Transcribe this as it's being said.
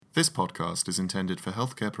This podcast is intended for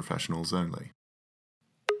healthcare professionals only.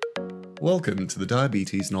 Welcome to the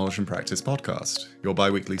Diabetes Knowledge and Practice Podcast, your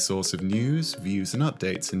bi-weekly source of news, views and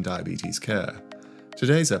updates in diabetes care.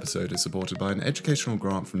 Today's episode is supported by an educational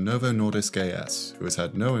grant from Novo Nordisk AS, who has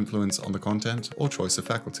had no influence on the content or choice of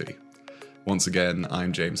faculty. Once again,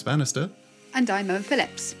 I'm James Bannister. And I'm Emma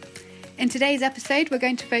Phillips. In today's episode, we're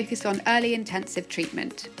going to focus on early intensive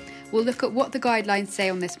treatment. We'll look at what the guidelines say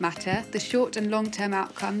on this matter, the short and long-term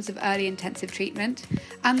outcomes of early intensive treatment,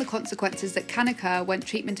 and the consequences that can occur when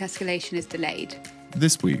treatment escalation is delayed.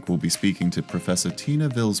 This week, we'll be speaking to Professor Tina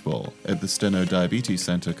Vilsborg at the Steno Diabetes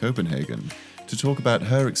Center Copenhagen to talk about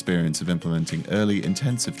her experience of implementing early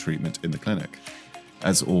intensive treatment in the clinic.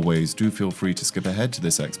 As always, do feel free to skip ahead to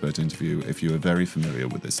this expert interview if you are very familiar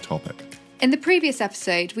with this topic. In the previous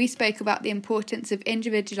episode, we spoke about the importance of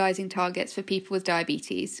individualising targets for people with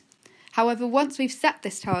diabetes. However, once we've set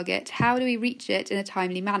this target, how do we reach it in a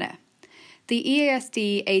timely manner? The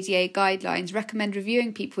EASD-ADA guidelines recommend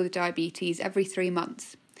reviewing people with diabetes every 3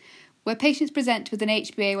 months. Where patients present with an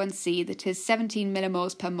HbA1c that is 17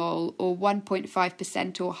 millimoles per mole or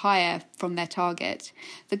 1.5% or higher from their target,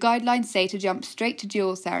 the guidelines say to jump straight to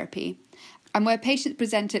dual therapy. And where patients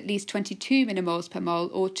present at least 22 millimoles per mole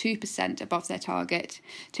or 2% above their target,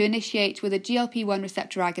 to initiate with a GLP-1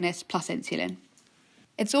 receptor agonist plus insulin.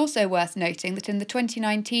 It's also worth noting that in the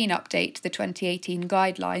 2019 update to the 2018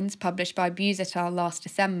 guidelines published by Buse et al. Last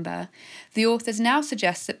December, the authors now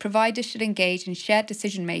suggest that providers should engage in shared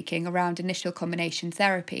decision-making around initial combination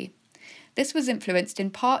therapy. This was influenced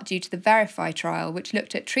in part due to the Verify trial, which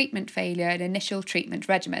looked at treatment failure in initial treatment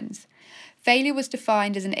regimens. Failure was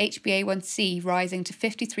defined as an HbA1c rising to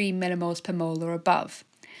 53 millimoles per mole or above.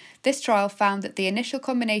 This trial found that the initial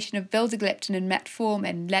combination of vildagliptin and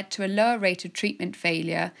metformin led to a lower rate of treatment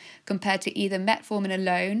failure compared to either metformin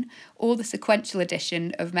alone or the sequential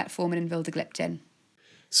addition of metformin and vildagliptin.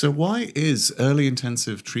 So why is early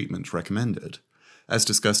intensive treatment recommended? As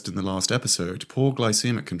discussed in the last episode, poor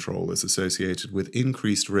glycemic control is associated with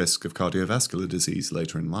increased risk of cardiovascular disease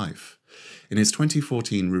later in life. In his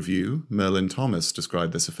 2014 review, Merlin Thomas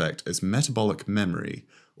described this effect as metabolic memory,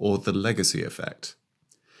 or the legacy effect.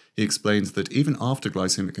 He explains that even after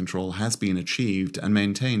glycemic control has been achieved and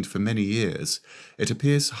maintained for many years, it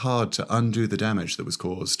appears hard to undo the damage that was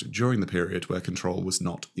caused during the period where control was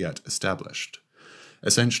not yet established.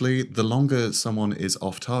 Essentially, the longer someone is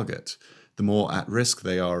off target, the more at risk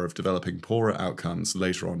they are of developing poorer outcomes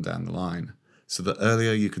later on down the line. So the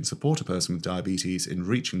earlier you can support a person with diabetes in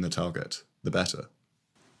reaching the target, the better.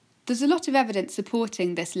 There's a lot of evidence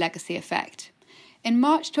supporting this legacy effect. In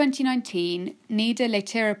March 2019, Nida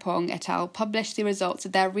Letirapong et al. Published the results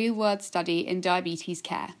of their real-world study in diabetes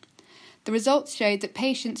care. The results showed that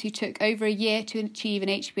patients who took over a year to achieve an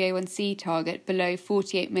HbA1c target below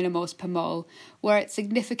 48 millimoles per mole were at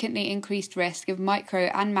significantly increased risk of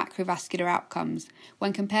micro and macrovascular outcomes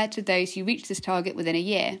when compared to those who reached this target within a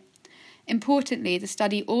year. Importantly, the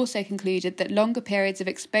study also concluded that longer periods of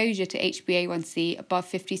exposure to HbA1c above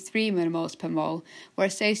 53 millimoles per mole were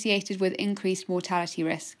associated with increased mortality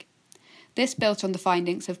risk. This built on the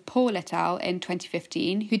findings of Paul et al. In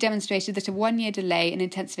 2015, who demonstrated that a 1-year delay in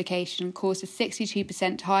intensification caused a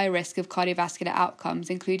 62% higher risk of cardiovascular outcomes,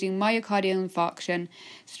 including myocardial infarction,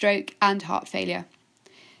 stroke, and heart failure.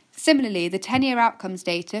 Similarly, the 10-year outcomes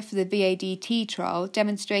data for the VADT trial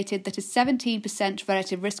demonstrated that a 17%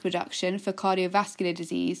 relative risk reduction for cardiovascular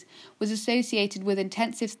disease was associated with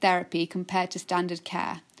intensive therapy compared to standard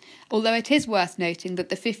care, although it is worth noting that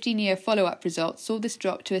the 15-year follow-up results saw this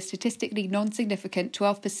drop to a statistically non-significant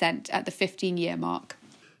 12% at the 15-year mark.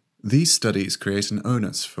 These studies create an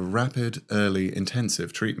onus for rapid, early,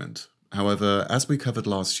 intensive treatment. However, as we covered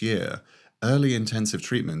last year, early intensive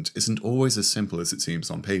treatment isn't always as simple as it seems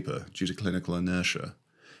on paper due to clinical inertia.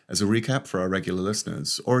 As a recap for our regular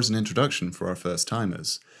listeners, or as an introduction for our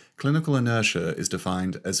first-timers, clinical inertia is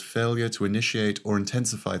defined as failure to initiate or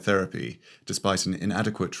intensify therapy despite an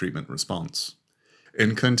inadequate treatment response.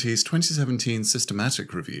 In Kunti's 2017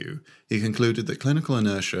 systematic review, he concluded that clinical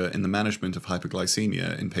inertia in the management of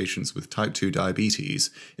hyperglycemia in patients with type 2 diabetes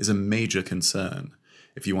is a major concern.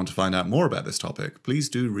 If you want to find out more about this topic, please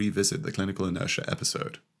do revisit the clinical inertia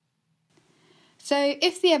episode. So,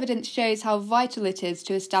 if the evidence shows how vital it is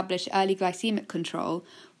to establish early glycemic control,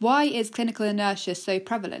 why is clinical inertia so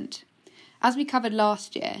prevalent? As we covered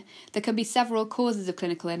last year, there can be several causes of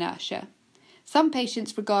clinical inertia. Some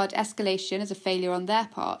patients regard escalation as a failure on their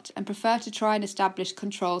part and prefer to try and establish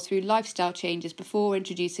control through lifestyle changes before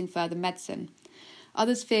introducing further medicine.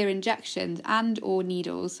 Others fear injections and/or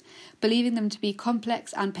needles, believing them to be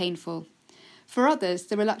complex and painful. For others,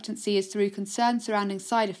 the reluctancy is through concerns surrounding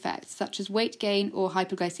side effects such as weight gain or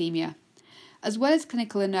hypoglycemia. As well as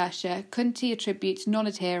clinical inertia, Kunti attributes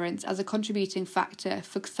non-adherence as a contributing factor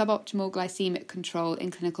for suboptimal glycemic control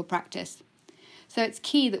in clinical practice. So it's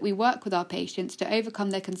key that we work with our patients to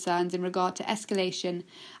overcome their concerns in regard to escalation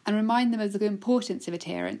and remind them of the importance of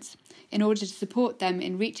adherence in order to support them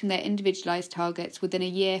in reaching their individualised targets within a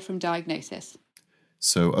year from diagnosis.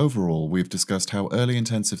 So overall, we've discussed how early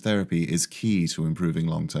intensive therapy is key to improving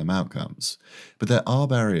long-term outcomes. But there are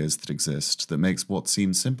barriers that exist that makes what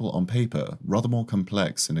seems simple on paper rather more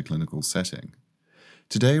complex in a clinical setting.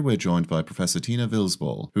 Today we're joined by Professor Tina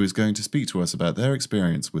Vilsbol, who is going to speak to us about their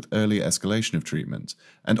experience with early escalation of treatment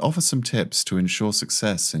and offer some tips to ensure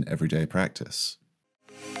success in everyday practice.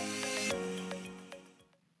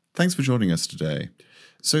 Thanks for joining us today.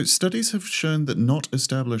 So, studies have shown that not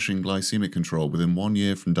establishing glycemic control within 1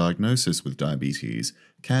 year from diagnosis with diabetes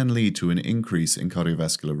can lead to an increase in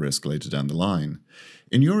cardiovascular risk later down the line.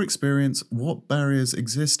 In your experience, what barriers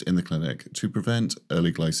exist in the clinic to prevent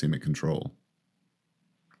early glycemic control?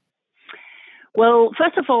 Well,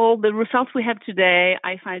 first of all, the results we have today,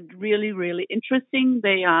 I find really, really interesting.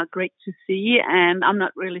 They are great to see, and I'm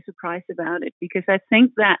not really surprised about it because I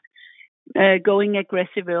think that going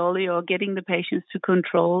aggressive early or getting the patients to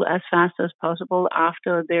control as fast as possible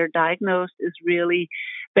after they're diagnosed is really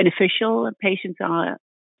beneficial. Patients are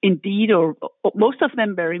indeed, or most of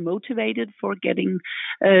them, very motivated for getting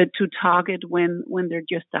to target when they're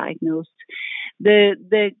just diagnosed.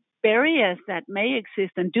 The barriers that may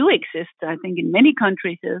exist and do exist, I think, in many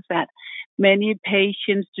countries is that many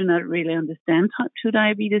patients do not really understand type 2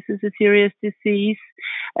 diabetes is a serious disease.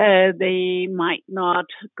 They might not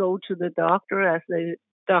go to the doctor as the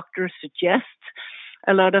doctor suggests.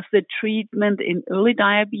 A lot of the treatment in early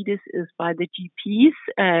diabetes is by the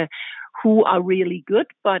GPs, who are really good,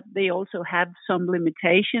 but they also have some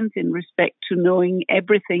limitations in respect to knowing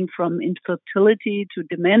everything from infertility to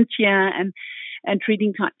dementia, and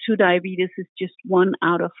treating type 2 diabetes is just one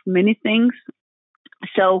out of many things.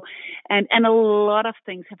 So, and a lot of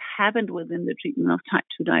things have happened within the treatment of type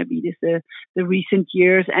 2 diabetes the recent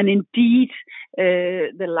years, and indeed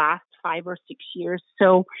the last 5 or 6 years.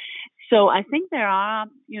 So I think there are,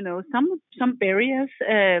 some barriers,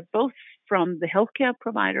 both from the healthcare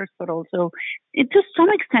providers, but also to some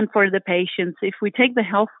extent for the patients. If we take the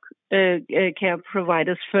health care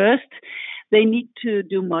providers first, they need to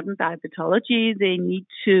do modern diabetology. They need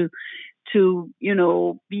to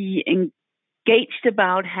be engaged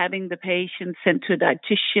about having the patient sent to a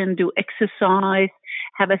dietitian, do exercise,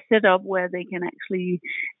 have a setup where they can actually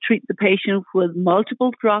treat the patient with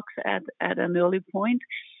multiple drugs at an early point.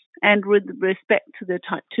 And with respect to the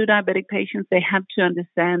type 2 diabetic patients, they have to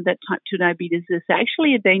understand that type 2 diabetes is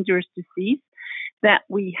actually a dangerous disease, that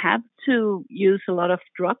we have to use a lot of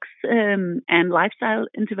drugs and lifestyle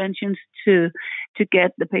interventions to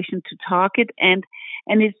get the patient to target. And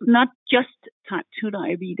it's not just type 2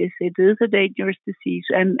 diabetes. It is a dangerous disease.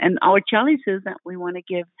 And our challenge is that we want to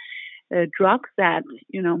give drugs that,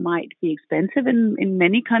 might be expensive in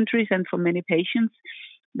many countries and for many patients,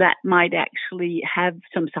 that might actually have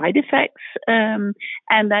some side effects. And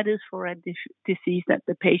that is for a disease that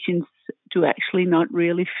the patients do actually not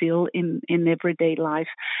really feel in everyday life.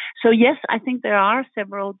 So yes, I think there are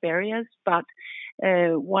several barriers, but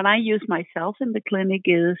what I use myself in the clinic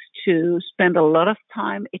is to spend a lot of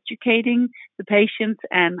time educating the patients,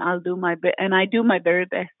 and I do my very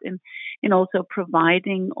best in also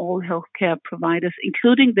providing all healthcare providers,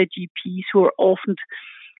 including the GPs, who are often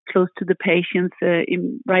close to the patients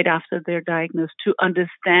right after they're diagnosed, to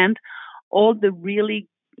understand all the really,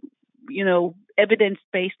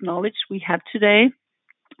 evidence-based knowledge we have today,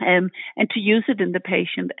 and to use it in the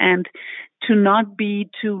patient, and to not be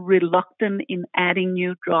too reluctant in adding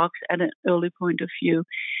new drugs at an early point of view.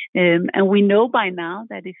 And we know by now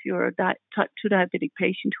that if you're a type 2 diabetic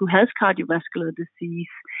patient who has cardiovascular disease,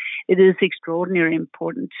 it is extraordinarily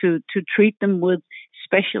important to treat them with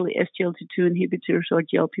especially SGLT2 inhibitors or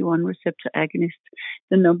GLP-1 receptor agonists.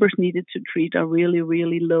 The numbers needed to treat are really,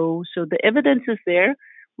 really low. So the evidence is there.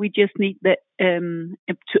 We just need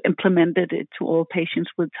to implement it to all patients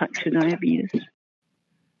with type 2 diabetes.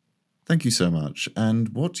 Thank you so much. And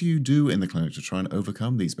what do you do in the clinic to try and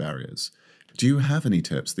overcome these barriers? Do you have any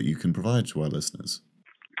tips that you can provide to our listeners?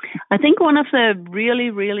 I think one of the really,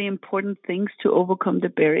 really important things to overcome the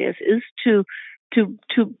barriers is to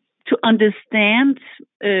understand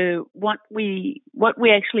what we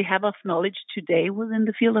actually have of knowledge today within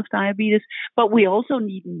the field of diabetes, but we also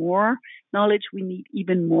need more knowledge. We need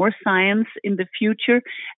even more science in the future,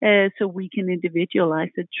 so we can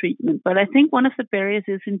individualize the treatment. But I think one of the barriers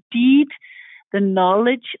is indeed the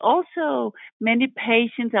knowledge. Also, many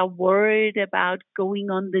patients are worried about going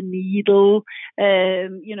on the needle.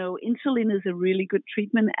 Insulin is a really good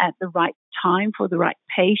treatment at the right time for the right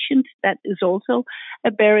patient. That is also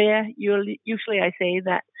a barrier. Usually I say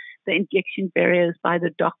that the injection barrier is by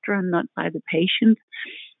the doctor and not by the patient.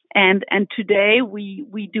 And today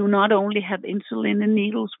we do not only have insulin in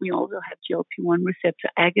needles, we also have GLP-1 receptor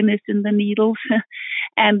agonists in the needles.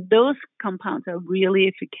 And those compounds are really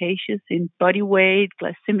efficacious in body weight,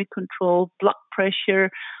 glycemic control, blood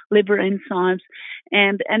pressure, liver enzymes.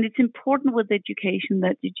 And it's important with education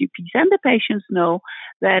that the GPs and the patients know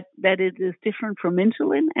that it is different from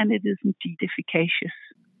insulin and it is indeed efficacious.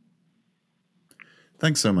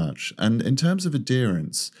 Thanks so much. And in terms of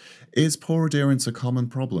adherence, is poor adherence a common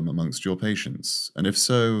problem amongst your patients? And if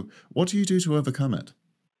so, what do you do to overcome it?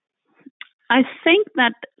 I think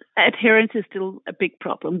that adherence is still a big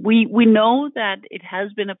problem. We know that it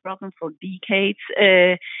has been a problem for decades,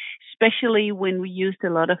 especially when we used a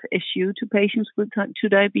lot of SU to patients with type 2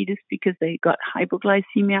 diabetes because they got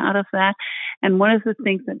hypoglycemia out of that. And one of the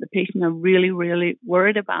things that the patients are really, really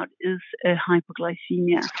worried about is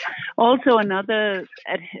hypoglycemia. Also, another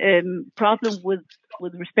problem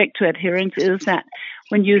with respect to adherence is that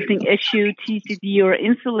when using SU, TZD, or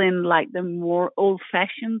insulin, like the more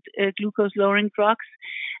old-fashioned glucose-lowering drugs,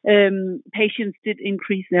 patients did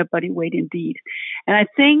increase their body weight indeed. And I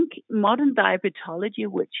think modern diabetology,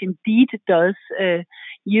 which indeed does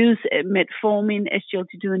use metformin,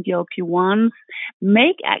 SGLT2, and GLP-1s,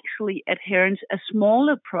 make actually adherence a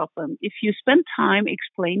smaller problem. If you spend time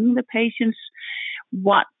explaining the patients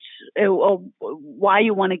what or why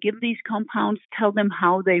you want to give these compounds, tell them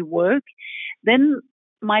how they work, then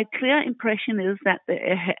my clear impression is that the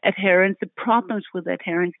adherence, the problems with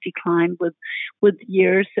adherence decline with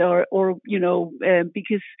years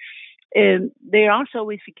because they are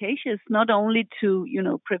so efficacious, not only to,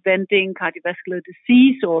 preventing cardiovascular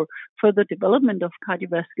disease or further development of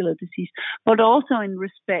cardiovascular disease, but also in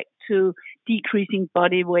respect to decreasing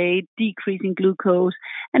body weight, decreasing glucose,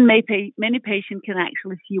 and many patients can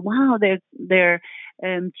actually see, wow, their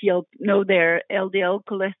LDL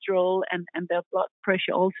cholesterol and their blood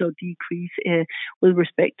pressure also decrease with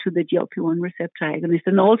respect to the GLP-1 receptor agonist.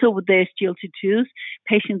 And also with the SGLT2s,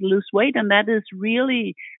 patients lose weight, and that is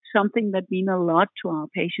really something that means a lot to our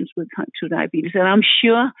patients with type 2 diabetes. And I'm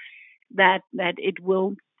sure that it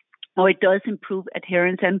will, or it does improve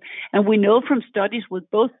adherence. And we know from studies with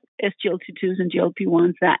both SGLT2s and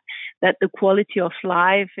GLP-1s that the quality of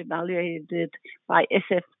life evaluated by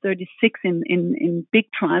SF36 in big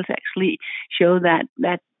trials actually show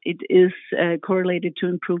that it is correlated to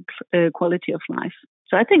improved quality of life.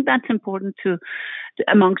 So I think that's important to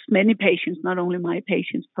amongst many patients, not only my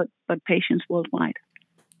patients, but patients worldwide.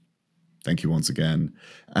 Thank you once again.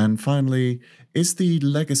 And finally, is the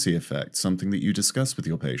legacy effect something that you discuss with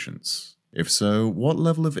your patients? If so, what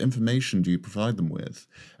level of information do you provide them with?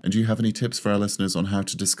 And do you have any tips for our listeners on how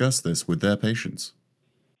to discuss this with their patients?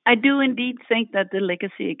 I do indeed think that the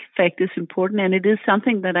legacy effect is important, and it is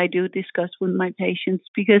something that I do discuss with my patients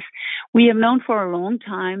because we have known for a long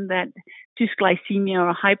time that dysglycemia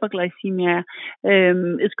or hyperglycemia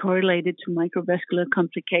is correlated to microvascular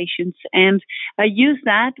complications. And I use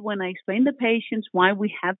that when I explain to patients why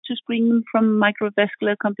we have to screen them from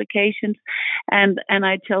microvascular complications. And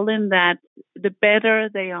I tell them that the better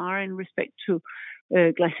they are in respect to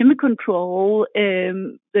glycemic control,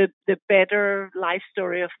 the better life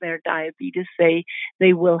story of their diabetes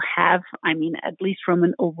they will have, at least from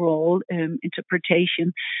an overall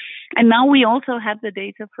interpretation. And now we also have the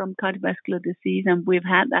data from cardiovascular disease, and we've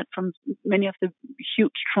had that from many of the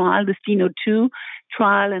huge trials, the STENO2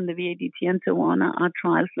 trial and the VADT and so on are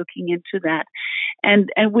trials looking into that. And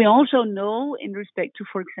we also know in respect to,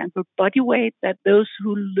 for example, body weight, that those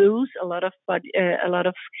who lose a lot of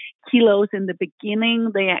kilos in the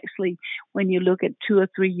beginning, they actually, when you look at 2 or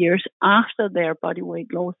 3 years after their body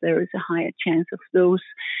weight loss, there is a higher chance of those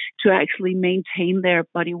to actually maintain their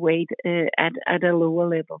body weight at a lower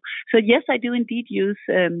level. So yes, I do indeed use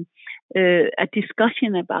a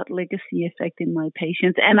discussion about legacy effect in my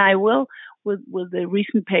patients, and I will. With the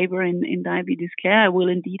recent paper in Diabetes Care, I will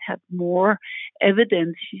indeed have more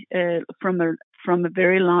evidence from a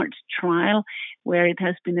very large trial where it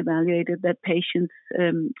has been evaluated that patients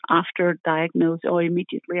after diagnosis or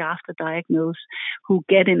immediately after diagnosis who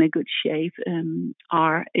get in a good shape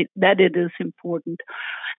that it is important.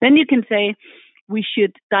 Then you can say we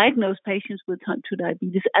should diagnose patients with type 2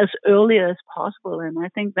 diabetes as early as possible. And I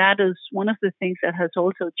think that is one of the things that has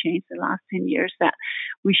also changed the last 10 years, that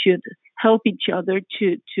we should help each other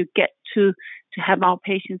to get to have our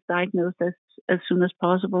patients diagnosed as as soon as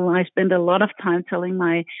possible. I spend a lot of time telling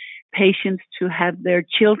my patients to have their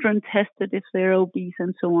children tested if they're obese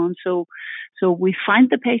and so on. So we find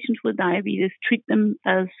the patients with diabetes, treat them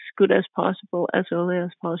as good as possible, as early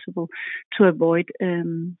as possible, to avoid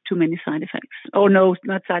too many side effects. Oh no,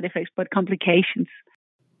 not side effects, but complications.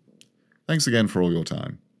 Thanks again for all your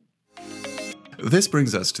time. This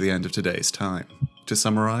brings us to the end of today's time. To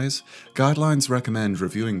summarize, guidelines recommend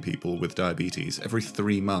reviewing people with diabetes every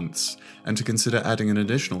 3 months and to consider adding an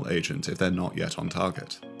additional agent if they're not yet on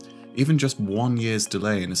target. Even just 1 year's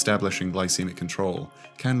delay in establishing glycemic control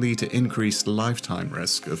can lead to increased lifetime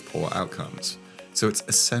risk of poor outcomes. So it's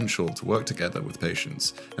essential to work together with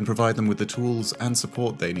patients and provide them with the tools and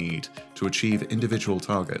support they need to achieve individual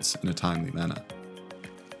targets in a timely manner.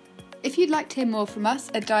 If you'd like to hear more from us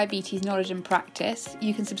at Diabetes Knowledge and Practice,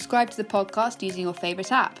 you can subscribe to the podcast using your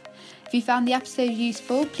favourite app. If you found the episode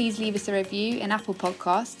useful, please leave us a review in Apple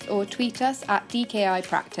Podcasts or tweet us at DKI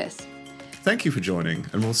Practice. Thank you for joining,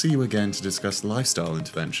 and we'll see you again to discuss lifestyle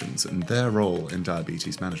interventions and their role in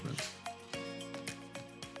diabetes management.